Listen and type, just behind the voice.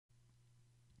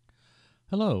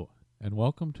Hello, and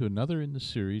welcome to another in the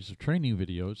series of training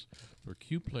videos for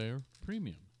QPlayer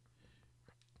Premium.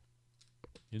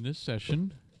 In this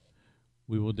session,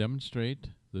 we will demonstrate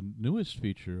the newest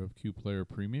feature of QPlayer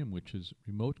Premium, which is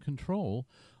remote control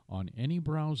on any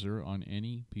browser on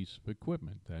any piece of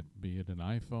equipment, that be it an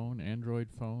iPhone, Android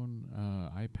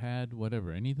phone, iPad,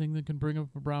 whatever. Anything that can bring up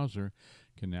a browser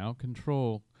can now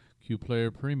control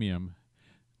QPlayer Premium.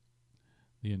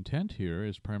 The intent here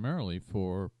is primarily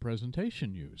for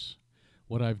presentation use.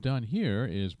 What I've done here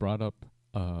is brought up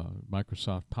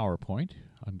Microsoft PowerPoint,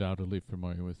 undoubtedly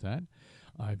familiar with that.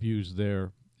 I've used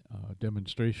their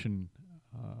demonstration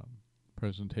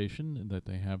presentation that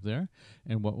they have there.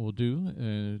 And what we'll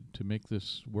do to make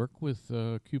this work with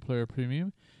QPlayer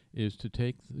Premium is to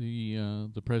take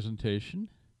the presentation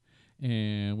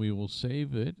and we will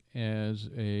save it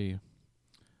as a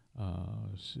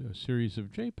series of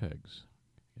JPEGs.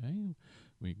 Okay,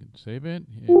 we can save it.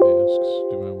 It asks,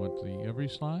 do I want every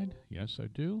slide? Yes, I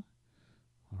do.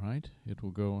 All right, it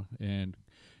will go and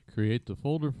create the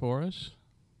folder for us.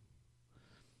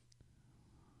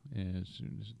 As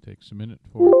soon as it takes a minute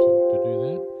for it to do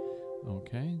that.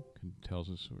 Okay,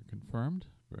 tells us we're confirmed.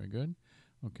 Very good.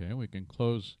 Okay, we can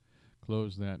close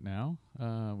that now.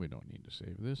 We don't need to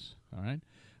save this. All right,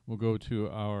 we'll go to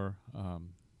our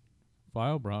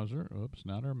file browser. Oops,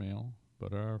 not our mail,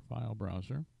 but our file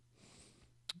browser,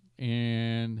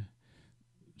 and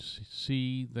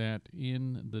see that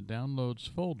in the downloads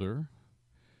folder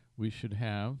we should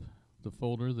have the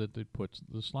folder that it puts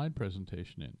the slide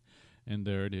presentation in, and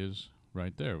there it is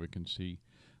right there. We can see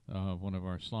one of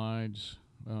our slides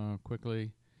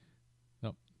quickly.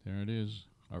 Oh, there it is,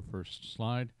 our first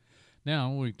slide. Now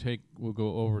we'll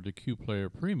go over to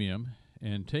QPlayer Premium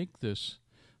and take this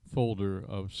folder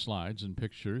of slides and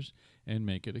pictures and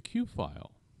make it a Q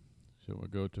file. So we'll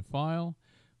go to File,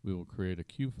 we will create a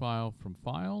Q file from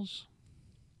Files,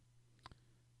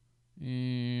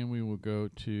 and we will go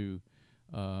to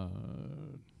our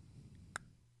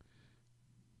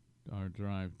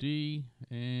drive D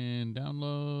and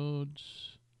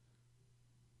downloads.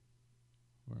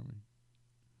 Where are we?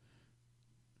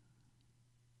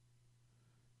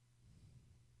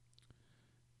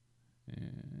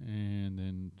 And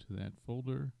then to that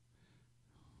folder.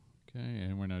 Okay,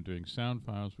 and we're not doing sound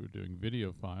files, we're doing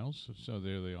video files, so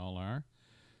there they all are.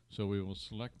 So we will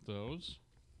select those.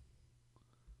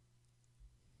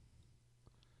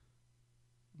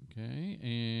 Okay,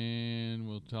 and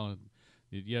we'll tell it,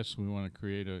 yes, we want to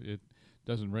create it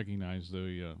doesn't recognize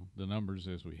the numbers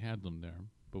as we had them there,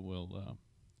 but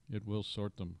it will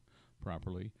sort them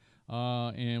properly.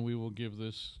 And we will give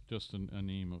this just a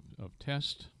name of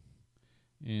test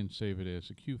and save it as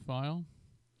a Q file.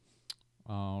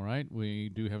 All right, we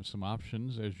do have some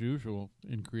options as usual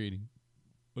in creating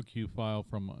a Q file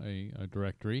from a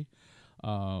directory.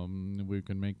 We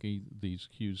can make these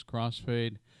Qs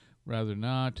crossfade, rather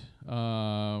not.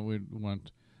 We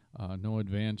want no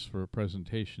advance for a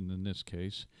presentation in this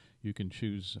case. You can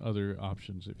choose other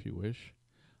options if you wish.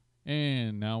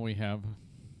 And now we have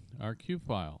our Q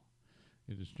file.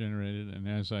 It is generated, and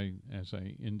as I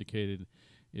indicated,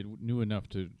 it knew enough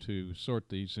to sort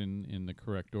these in the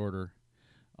correct order,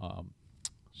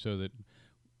 so that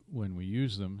when we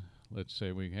use them, let's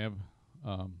say we have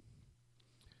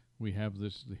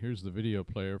this. Here's the video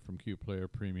player from QPlayer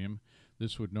Premium.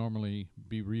 This would normally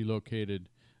be relocated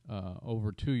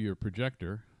over to your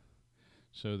projector,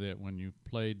 so that when you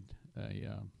played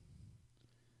a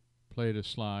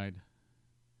slide,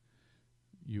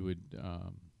 you would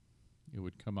it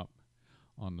would come up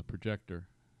on the projector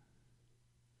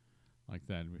like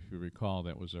that. If you recall,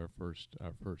 that was our first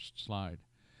slide.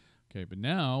 Okay, but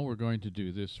now we're going to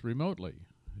do this remotely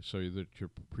so that your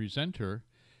presenter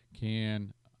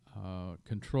can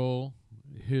control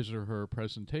his or her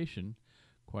presentation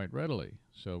quite readily.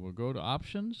 So we'll go to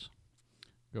Options,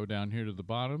 go down here to the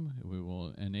bottom, and we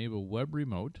will enable Web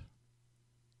Remote.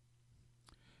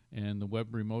 And the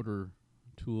Web Remoter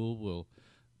tool will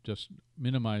just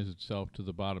minimize itself to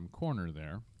the bottom corner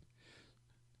there.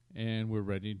 And we're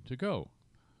ready to go.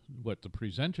 What the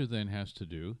presenter then has to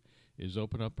do is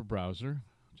open up a browser.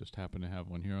 Just happen to have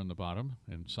one here on the bottom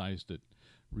and sized it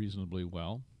reasonably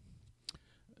well.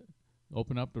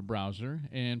 Open up a browser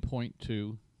and point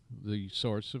to the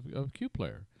source of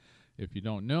QPlayer. If you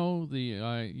don't know the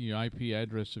IP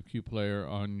address of QPlayer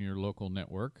on your local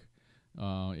network,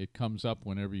 it comes up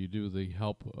whenever you do the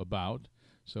help about.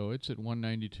 So it's at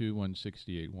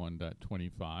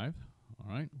 192.168.1.25. All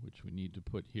right, which we need to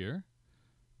put here,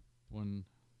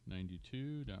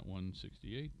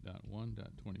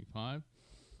 192.168.1.25,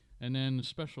 and then the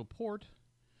special port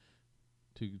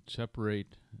to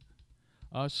separate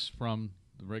us from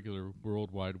the regular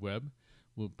World Wide Web.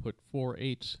 We'll put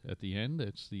 4/8 at the end.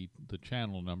 That's the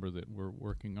channel number that we're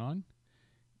working on.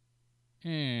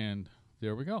 And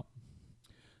there we go.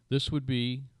 This would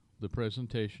be the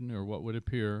presentation, or what would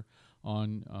appear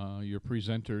on your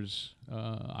presenter's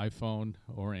iPhone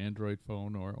or Android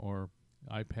phone or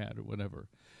iPad or whatever.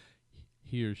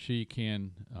 He or she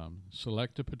can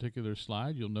select a particular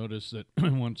slide. You'll notice that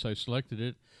once I selected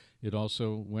it, it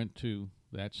also went to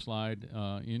that slide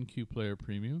in QPlayer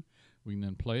Premium. We can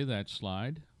then play that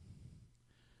slide,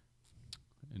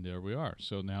 and there we are.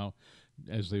 So now,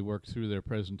 as they work through their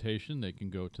presentation, they can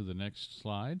go to the next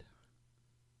slide,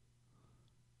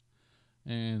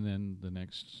 and then the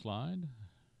next slide,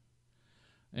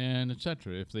 and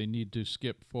etc. If they need to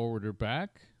skip forward or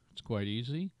back, it's quite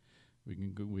easy. We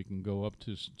can go up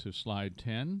to slide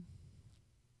 10,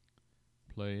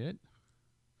 play it.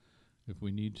 If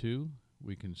we need to,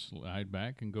 we can slide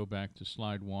back and go back to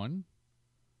slide 1,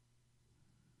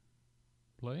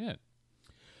 play it.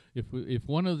 If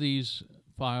one of these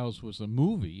files was a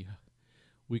movie,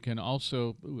 we can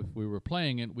also, if we were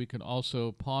playing it, we can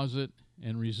also pause it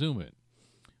and resume it.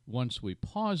 Once we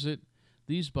pause it,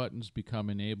 these buttons become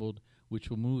enabled,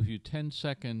 which will move you 10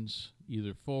 seconds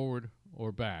either forward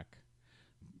or back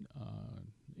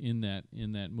in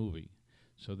that movie.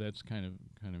 So that's kind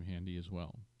of handy as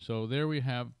well. So there we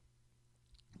have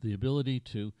the ability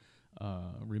to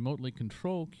remotely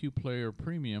control QPlayer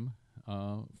Premium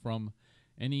from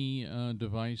any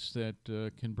device that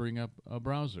can bring up a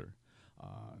browser.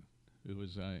 It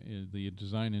was the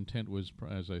design intent was,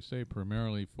 as I say,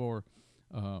 primarily for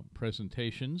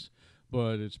presentations,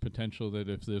 but it's potential that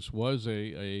if this was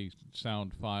a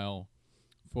sound file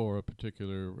for a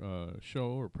particular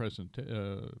show or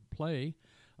play,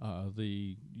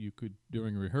 you could,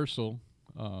 during rehearsal,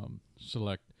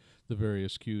 select the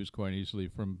various cues quite easily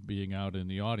from being out in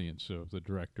the audience. So if the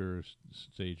director,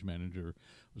 stage manager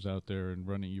was out there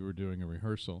and you were doing a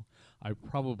rehearsal, I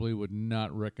probably would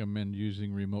not recommend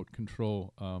using remote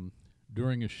control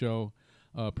during a show,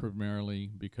 primarily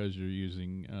because you're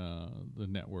using the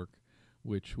network,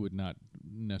 which would not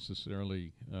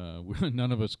necessarily,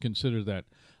 none of us consider that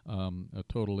a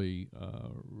totally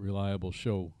reliable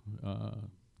show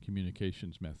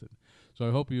communications method. So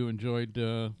I hope you enjoyed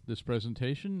this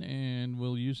presentation, and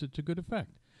we'll use it to good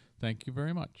effect. Thank you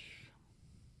very much.